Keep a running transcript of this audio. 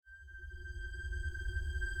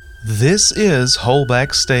This is Whole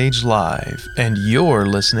Backstage Live, and you're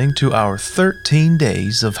listening to our 13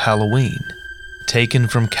 Days of Halloween, taken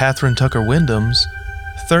from Catherine Tucker Wyndham's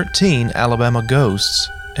 13 Alabama Ghosts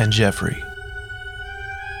and Jeffrey.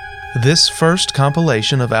 This first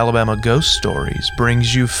compilation of Alabama ghost stories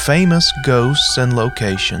brings you famous ghosts and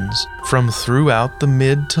locations from throughout the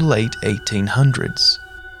mid to late 1800s,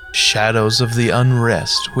 shadows of the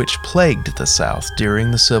unrest which plagued the South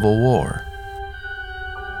during the Civil War.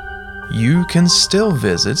 You can still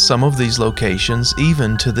visit some of these locations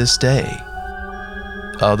even to this day.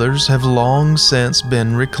 Others have long since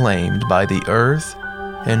been reclaimed by the earth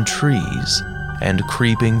and trees and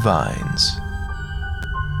creeping vines.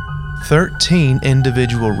 13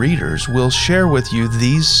 individual readers will share with you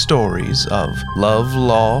these stories of love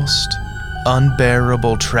lost,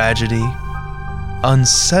 unbearable tragedy,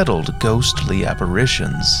 unsettled ghostly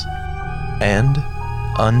apparitions, and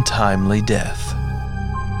untimely death.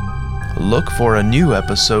 Look for a new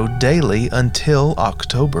episode daily until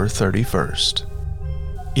October 31st.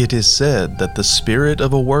 It is said that the spirit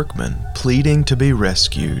of a workman pleading to be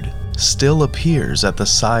rescued still appears at the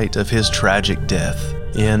site of his tragic death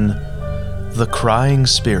in The Crying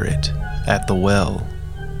Spirit at the Well.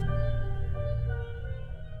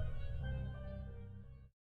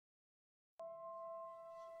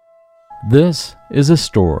 This is a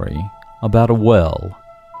story about a well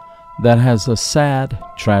that has a sad,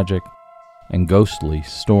 tragic, and ghostly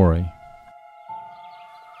story.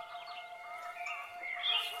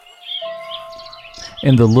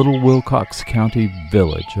 In the little Wilcox County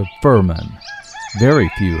village of Furman, very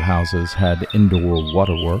few houses had indoor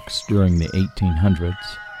waterworks during the 1800s.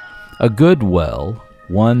 A good well,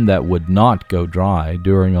 one that would not go dry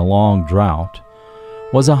during a long drought,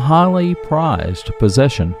 was a highly prized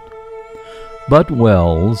possession. But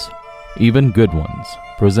wells, even good ones,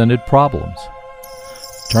 presented problems.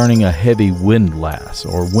 Turning a heavy windlass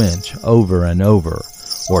or winch over and over,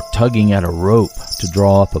 or tugging at a rope to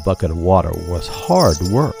draw up a bucket of water was hard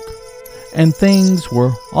work. And things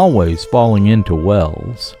were always falling into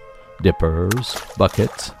wells. Dippers,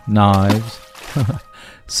 buckets, knives,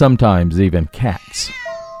 sometimes even cats.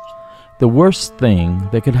 The worst thing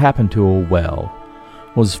that could happen to a well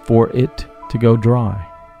was for it to go dry.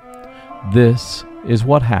 This is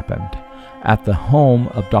what happened at the home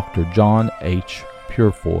of Dr. John H.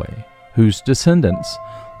 Purefoy, whose descendants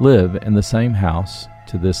live in the same house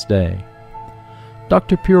to this day.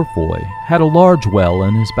 Dr. Purefoy had a large well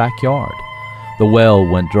in his backyard. The well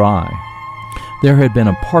went dry. There had been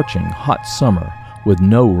a parching hot summer with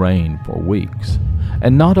no rain for weeks,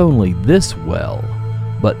 and not only this well,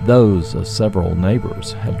 but those of several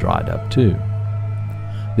neighbors had dried up too.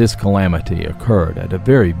 This calamity occurred at a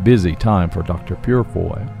very busy time for Dr.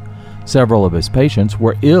 Purefoy. Several of his patients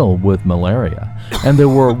were ill with malaria, and there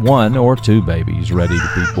were 1 or 2 babies ready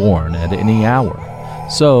to be born at any hour.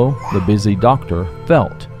 So the busy doctor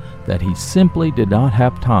felt that he simply did not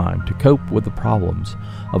have time to cope with the problems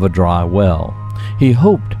of a dry well. He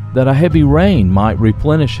hoped that a heavy rain might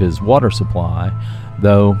replenish his water supply,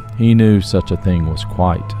 though he knew such a thing was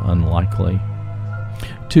quite unlikely.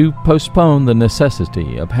 To postpone the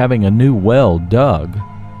necessity of having a new well dug,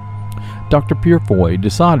 Dr. Purefoy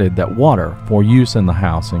decided that water for use in the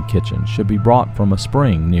house and kitchen should be brought from a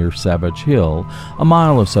spring near Savage Hill, a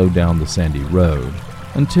mile or so down the sandy road,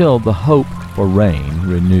 until the hope for rain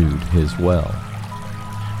renewed his well.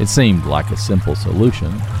 It seemed like a simple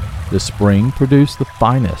solution. The spring produced the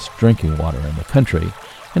finest drinking water in the country,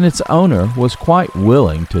 and its owner was quite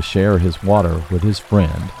willing to share his water with his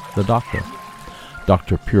friend, the doctor.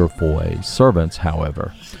 Dr. Purefoy's servants,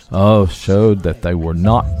 however, showed that they were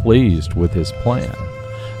not pleased with his plan.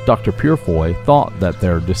 Dr. Purefoy thought that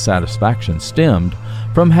their dissatisfaction stemmed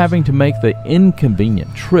from having to make the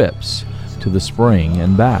inconvenient trips to the spring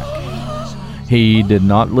and back. He did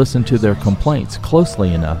not listen to their complaints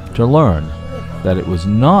closely enough to learn that it was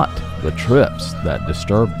not the trips that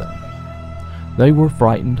disturbed them. They were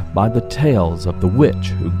frightened by the tales of the witch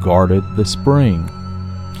who guarded the spring.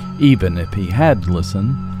 Even if he had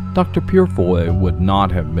listened, Dr. Purefoy would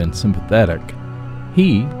not have been sympathetic.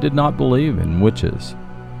 He did not believe in witches.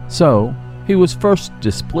 So he was first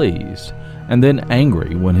displeased and then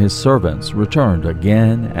angry when his servants returned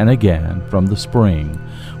again and again from the spring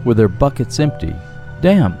with their buckets empty,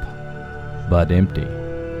 damp, but empty.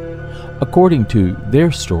 According to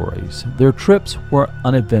their stories, their trips were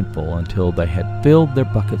uneventful until they had filled their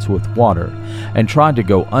buckets with water and tried to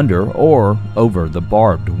go under or over the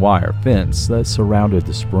barbed wire fence that surrounded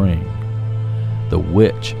the spring. The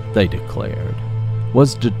witch, they declared,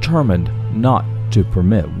 was determined not to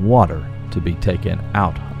permit water to be taken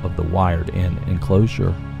out of the wired-in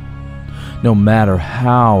enclosure. No matter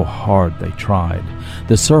how hard they tried,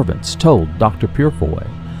 the servants told Dr. Purefoy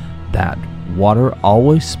that water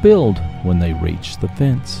always spilled when they reached the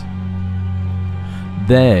fence.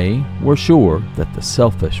 They were sure that the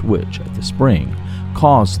selfish witch at the spring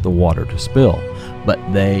caused the water to spill, but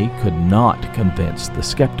they could not convince the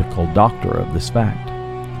skeptical doctor of this fact.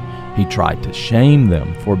 He tried to shame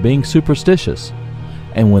them for being superstitious,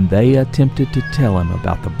 and when they attempted to tell him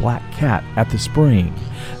about the black cat at the spring,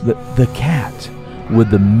 the cat with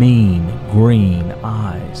the mean green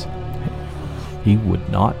eyes, he would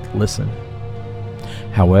not listen.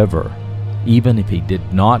 However, even if he did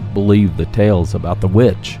not believe the tales about the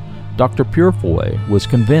witch, Dr. Purefoy was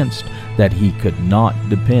convinced that he could not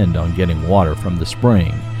depend on getting water from the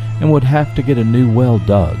spring and would have to get a new well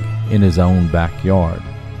dug in his own backyard.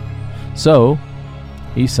 So,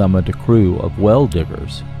 he summoned a crew of well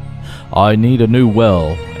diggers. "I need a new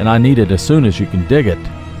well, and I need it as soon as you can dig it,"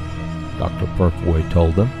 Dr. Purefoy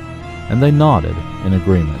told them, and they nodded in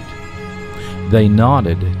agreement. They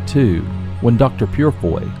nodded, too, when Dr.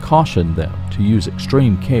 Purefoy cautioned them to use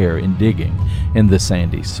extreme care in digging in the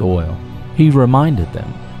sandy soil. He reminded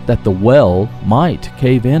them that the well might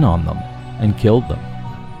cave in on them and kill them.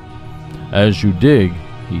 "As you dig,"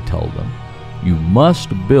 he told them, "you must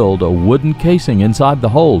build a wooden casing inside the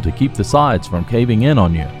hole to keep the sides from caving in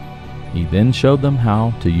on you." He then showed them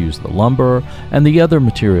how to use the lumber and the other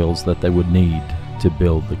materials that they would need to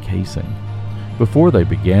build the casing. Before they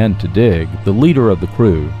began to dig, the leader of the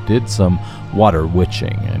crew did some water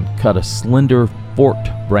witching and cut a slender forked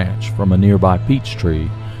branch from a nearby peach tree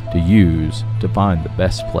to use to find the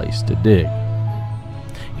best place to dig.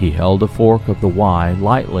 He held a fork of the Y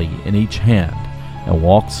lightly in each hand and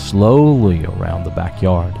walked slowly around the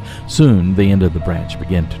backyard. Soon the end of the branch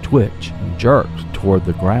began to twitch and jerk toward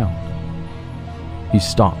the ground. He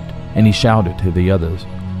stopped and he shouted to the others,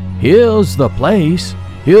 "Here's the place!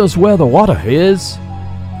 Here's where the water is!"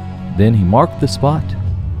 Then he marked the spot,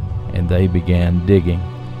 and they began digging.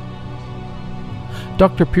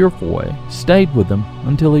 Dr. Purefoy stayed with them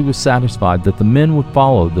until he was satisfied that the men would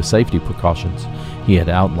follow the safety precautions he had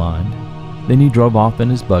outlined. Then he drove off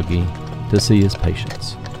in his buggy to see his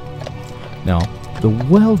patients. Now, the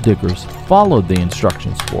well diggers followed the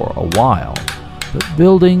instructions for a while, but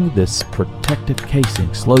building this protective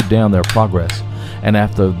casing slowed down their progress, and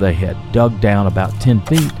after they had dug down about 10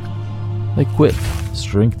 feet, they quit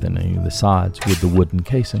strengthening the sides with the wooden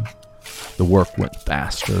casing. The work went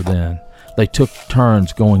faster then. They took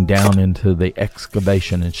turns going down into the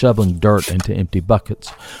excavation and shoveling dirt into empty buckets,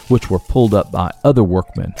 which were pulled up by other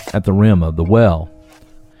workmen at the rim of the well.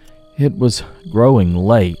 It was growing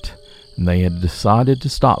late, and they had decided to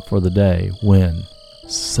stop for the day when,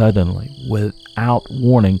 suddenly, without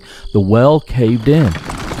warning, the well caved in,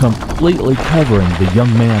 completely covering the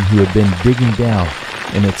young man who had been digging down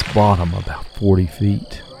in its bottom about 40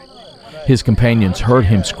 feet. His companions heard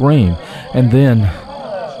him scream, and then,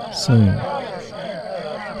 soon,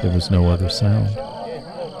 there was no other sound.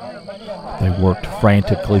 They worked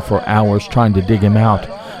frantically for hours trying to dig him out,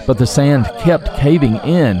 but the sand kept caving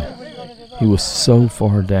in. He was so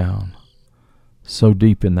far down, so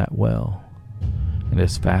deep in that well, and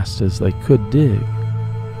as fast as they could dig,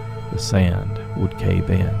 the sand would cave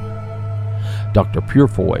in. Dr.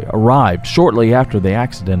 Purefoy arrived shortly after the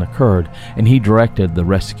accident occurred, and he directed the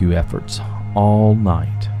rescue efforts all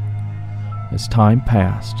night. As time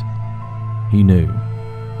passed, he knew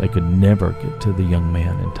they could never get to the young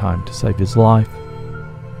man in time to save his life.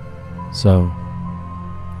 So,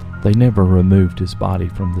 they never removed his body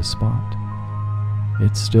from the spot.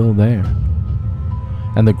 It's still there.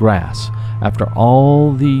 And the grass, after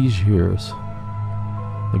all these years,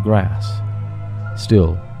 the grass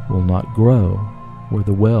still will not grow where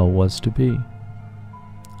the well was to be.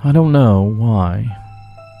 I don't know why,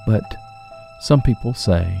 but some people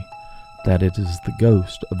say that it is the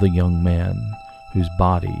ghost of the young man whose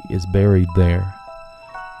body is buried there.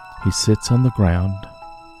 He sits on the ground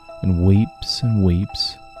and weeps and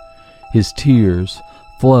weeps. His tears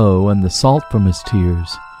flow, and the salt from his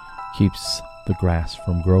tears keeps the grass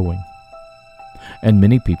from growing. And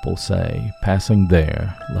many people say, passing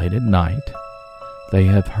there late at night, they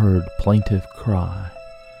have heard plaintive cry,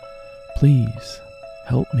 "Please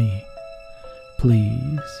help me.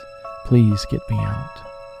 Please, please get me out.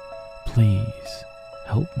 Please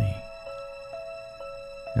help me."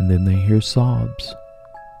 And then they hear sobs.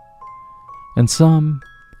 And some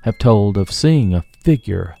have told of seeing a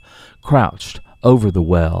figure crouched over the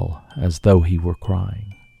well as though he were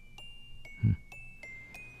crying.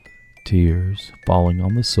 Tears falling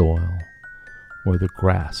on the soil where the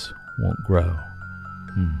grass won't grow.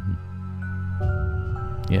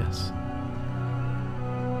 Yes,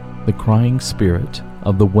 The Crying Spirit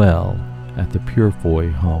of the Well at the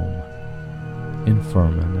Purefoy Home in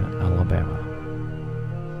Furman, Alabama.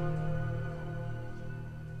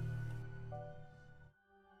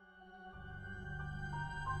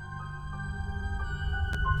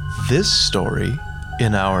 This story,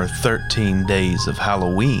 in our 13 Days of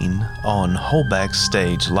Halloween on Holback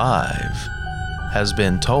Stage Live, has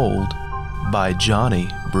been told by Johnny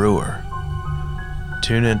Brewer.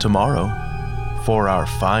 Tune in tomorrow for our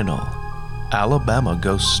final Alabama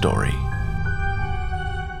ghost story.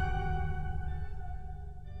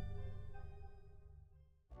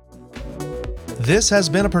 This has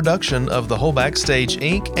been a production of the Holback Stage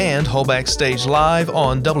Inc. and Holback Stage Live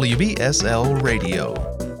on WBSL Radio.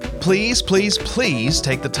 Please, please, please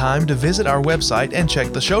take the time to visit our website and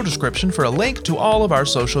check the show description for a link to all of our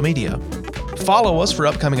social media. Follow us for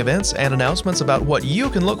upcoming events and announcements about what you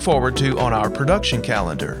can look forward to on our production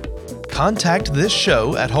calendar. Contact this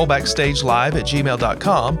show at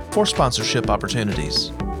holbackstagelive@gmail.com for sponsorship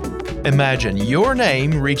opportunities. Imagine your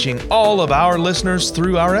name reaching all of our listeners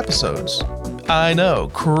through our episodes. I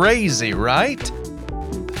know, crazy, right?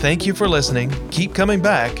 Thank you for listening, keep coming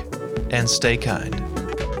back, and stay kind.